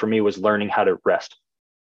hard work for me was learning how to rest,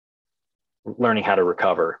 learning how to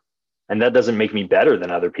recover. And that doesn't make me better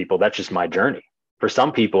than other people. That's just my journey. For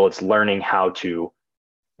some people, it's learning how to,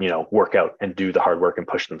 you know, work out and do the hard work and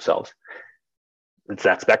push themselves. It's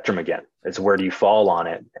that spectrum again. It's where do you fall on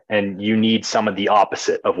it? And you need some of the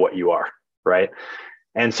opposite of what you are, right?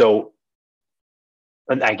 And so,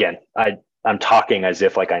 and again, I'm talking as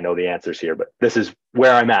if like I know the answers here, but this is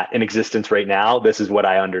where I'm at in existence right now. This is what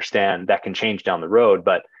I understand. That can change down the road.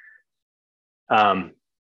 But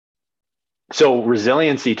so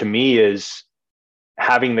resiliency to me is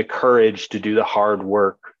having the courage to do the hard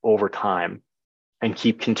work over time and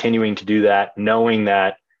keep continuing to do that, knowing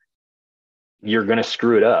that you're going to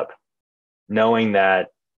screw it up, knowing that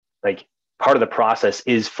like part of the process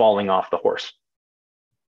is falling off the horse.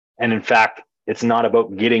 And in fact, it's not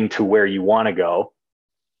about getting to where you want to go.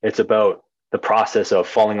 It's about the process of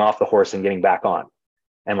falling off the horse and getting back on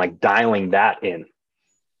and like dialing that in.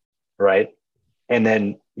 Right. And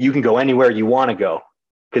then you can go anywhere you want to go,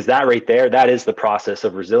 because that right there, that is the process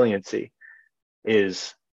of resiliency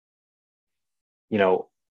is, you know,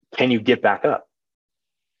 can you get back up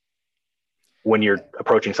when you're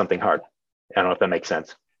approaching something hard? I don't know if that makes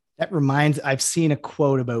sense. I've seen a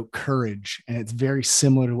quote about courage, and it's very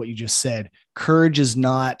similar to what you just said. Courage is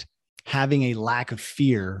not having a lack of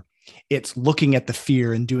fear. It's looking at the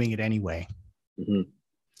fear and doing it anyway. Mm-hmm.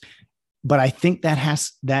 But I think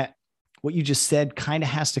that what you just said kind of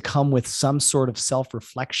has to come with some sort of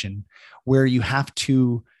self-reflection where you have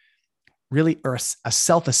to really, or a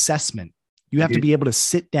self-assessment. You have to be able to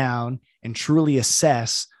sit down and truly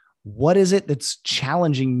assess what is it that's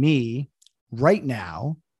challenging me right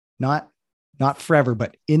now, not forever,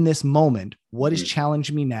 but in this moment, what is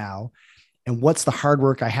challenging me now? And what's the hard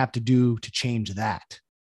work I have to do to change that?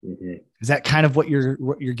 Mm-hmm. Is that kind of what you're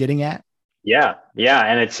getting at? Yeah. Yeah.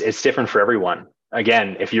 And it's different for everyone.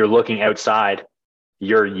 Again, if you're looking outside,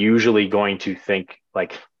 you're usually going to think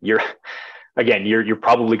like you're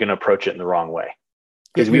probably going to approach it in the wrong way.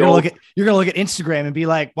 Because you're gonna look at Instagram and be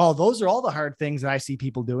like, well, those are all the hard things that I see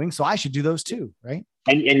people doing, so I should do those too, right?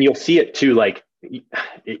 And you'll see it too, like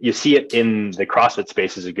you see it in the CrossFit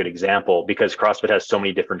space is a good example, because CrossFit has so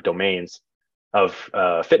many different domains of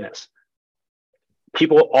fitness.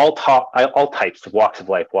 People all types of walks of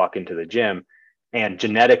life walk into the gym, and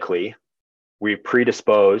genetically we're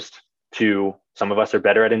predisposed to, some of us are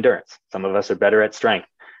better at endurance, some of us are better at strength,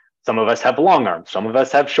 some of us have long arms, some of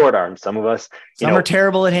us have short arms, some of us are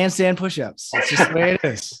terrible at handstand push-ups. It's just the way it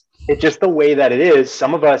is. It's just the way that it is.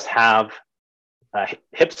 Some of us have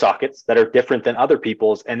hip sockets that are different than other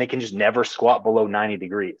people's, and they can just never squat below 90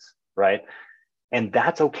 degrees, right? And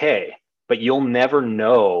that's okay, but you'll never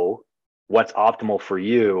know what's optimal for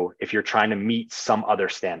you if you're trying to meet some other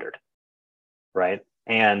standard, right?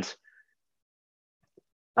 And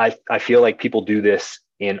I feel like people do this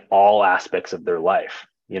in all aspects of their life,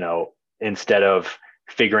 instead of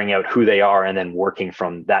figuring out who they are and then working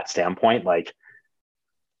from that standpoint. Like,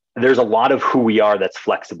 there's a lot of who we are that's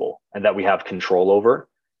flexible and that we have control over,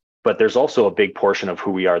 but there's also a big portion of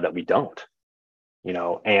who we are that we don't,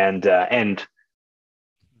 and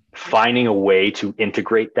finding a way to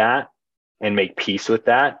integrate that and make peace with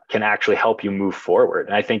that can actually help you move forward.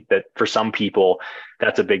 And I think that for some people,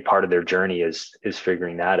 that's a big part of their journey is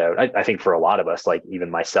figuring that out. I think for a lot of us, like even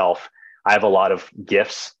myself, I have a lot of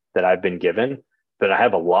gifts that I've been given, but I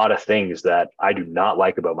have a lot of things that I do not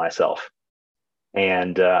like about myself.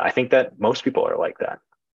 And I think that most people are like that.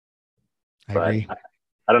 I agree.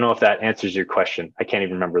 I don't know if that answers your question. I can't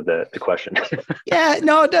even remember the question. Yeah,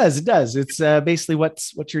 no, it does. It does. It's basically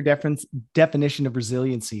what's your definition of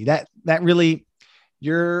resiliency? That really,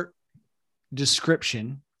 your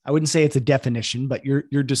description, I wouldn't say it's a definition, but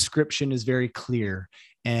your description is very clear,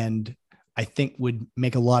 and I think would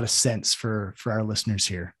make a lot of sense for our listeners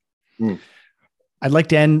here. I'd like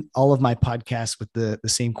to end all of my podcasts with the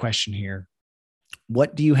same question here.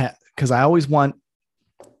 What do you have? Because I always want,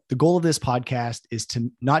 the goal of this podcast is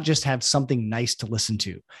to not just have something nice to listen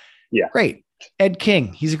to. Yeah. Great. Ed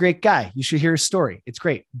King, he's a great guy. You should hear his story. It's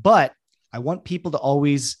great. But I want people to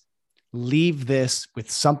always leave this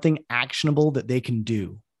with something actionable that they can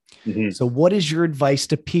do. Mm-hmm. So what is your advice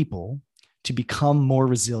to people to become more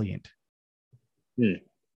resilient? It's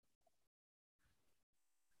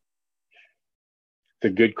a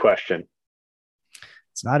good question.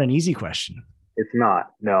 It's not an easy question. It's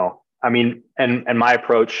not, no. I mean, and my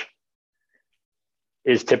approach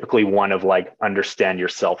is typically one of like, understand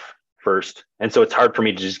yourself first. And so it's hard for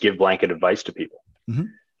me to just give blanket advice to people,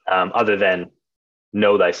 other than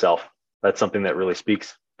know thyself. That's something that really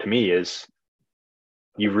speaks to me, is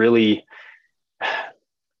you really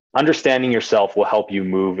understanding yourself will help you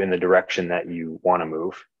move in the direction that you want to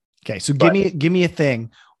move. Okay. So give me a thing.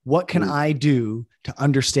 What can I do to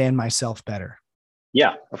understand myself better?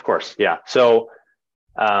 Yeah, of course. Yeah. So,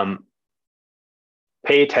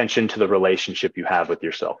 pay attention to the relationship you have with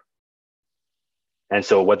yourself. And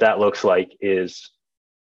so what that looks like is,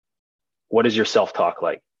 what is your self-talk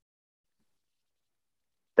like?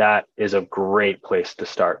 That is a great place to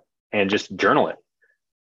start, and just journal it.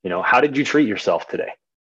 How did you treat yourself today?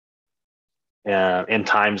 In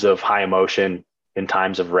times of high emotion, in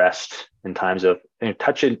times of rest, in times of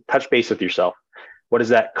touch base with yourself. What does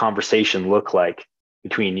that conversation look like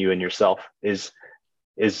between you and yourself?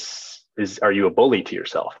 Are you a bully to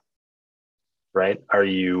yourself? Right? Are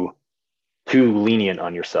you too lenient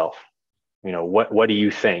on yourself? What do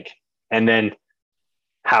you think? And then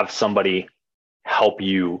have somebody help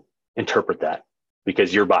you interpret that,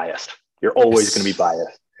 because you're biased. You're always going to be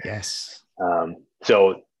biased. Yes.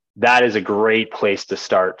 So that is a great place to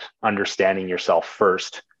start understanding yourself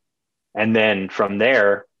first. And then from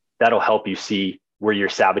there, that'll help you see where you're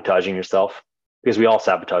sabotaging yourself, because we all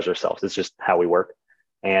sabotage ourselves. It's just how we work.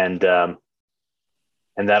 And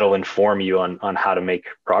that'll inform you on how to make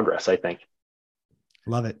progress, I think.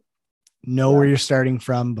 Love it. Know where you're starting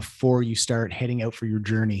from before you start heading out for your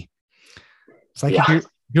journey. It's like if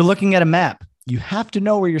you're looking at a map, you have to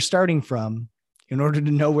know where you're starting from in order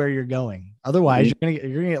to know where you're going. Otherwise, you're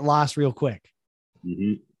gonna get lost real quick.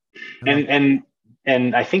 And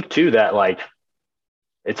I think too that like,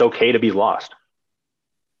 it's okay to be lost.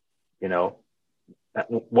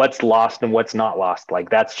 What's lost and what's not lost. Like,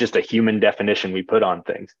 that's just a human definition we put on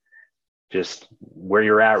things. Just where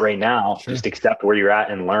you're at right now, just accept where you're at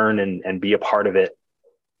and learn and be a part of it.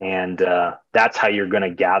 And that's how you're going to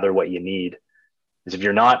gather what you need. Is if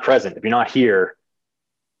you're not present, if you're not here,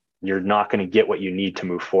 you're not going to get what you need to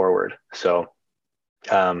move forward. So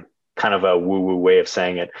kind of a woo-woo way of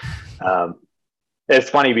saying it. It's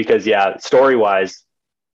funny because story-wise,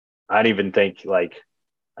 I don't even think like,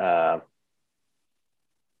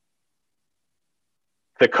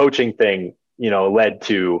 the coaching thing, led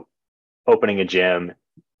to opening a gym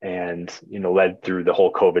and, led through the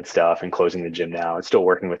whole COVID stuff and closing the gym now. It's still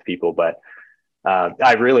working with people, but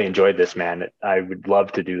I really enjoyed this, man. I would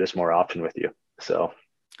love to do this more often with you. So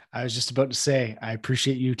I was just about to say, I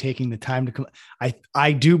appreciate you taking the time to come.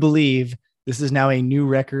 I do believe this is now a new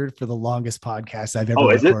record for the longest podcast I've ever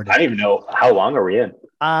recorded. I don't even know. How long are we in?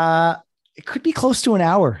 It could be close to an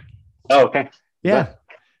hour. Oh, okay. Yeah.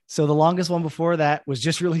 So the longest one before that was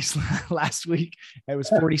just released last week. It was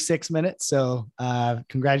 46 minutes. So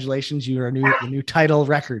congratulations. You are the new title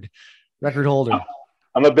record holder.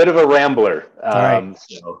 I'm a bit of a rambler. All right.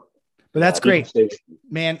 But that's great,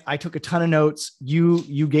 man. I took a ton of notes.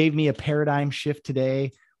 You gave me a paradigm shift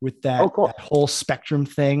today with that, that whole spectrum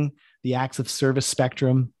thing, the acts of service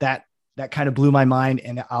spectrum. That kind of blew my mind,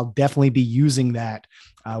 and I'll definitely be using that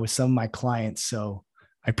with some of my clients. So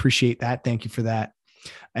I appreciate that. Thank you for that.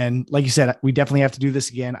 And like you said, we definitely have to do this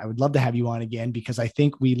again. I would love to have you on again, because I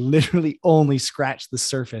think we literally only scratched the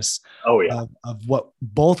surface of what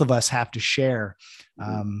both of us have to share.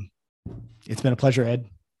 It's been a pleasure, Ed.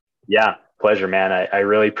 Yeah, pleasure, man. I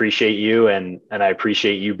really appreciate you, and I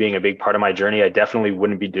appreciate you being a big part of my journey. I definitely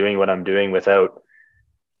wouldn't be doing what I'm doing without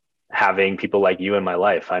having people like you in my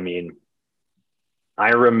life. I mean, I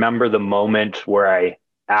remember the moment where I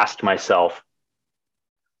asked myself,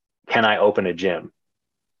 can I open a gym?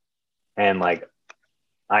 And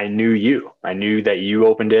I knew that you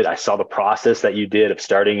opened it. I saw the process that you did of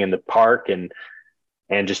starting in the park and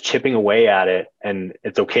just chipping away at it. And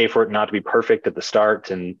it's okay for it not to be perfect at the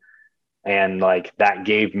start. And that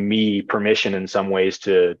gave me permission in some ways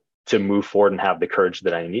to move forward and have the courage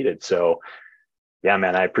that I needed. So yeah,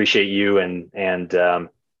 man, I appreciate you and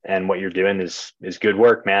what you're doing is good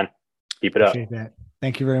work, man. Keep it up. That.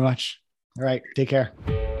 Thank you very much. All right. Take care.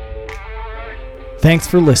 Thanks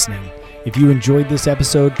for listening. If you enjoyed this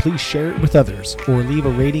episode, please share it with others or leave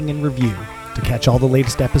a rating and review. To catch all the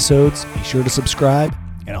latest episodes, be sure to subscribe,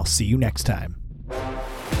 and I'll see you next time.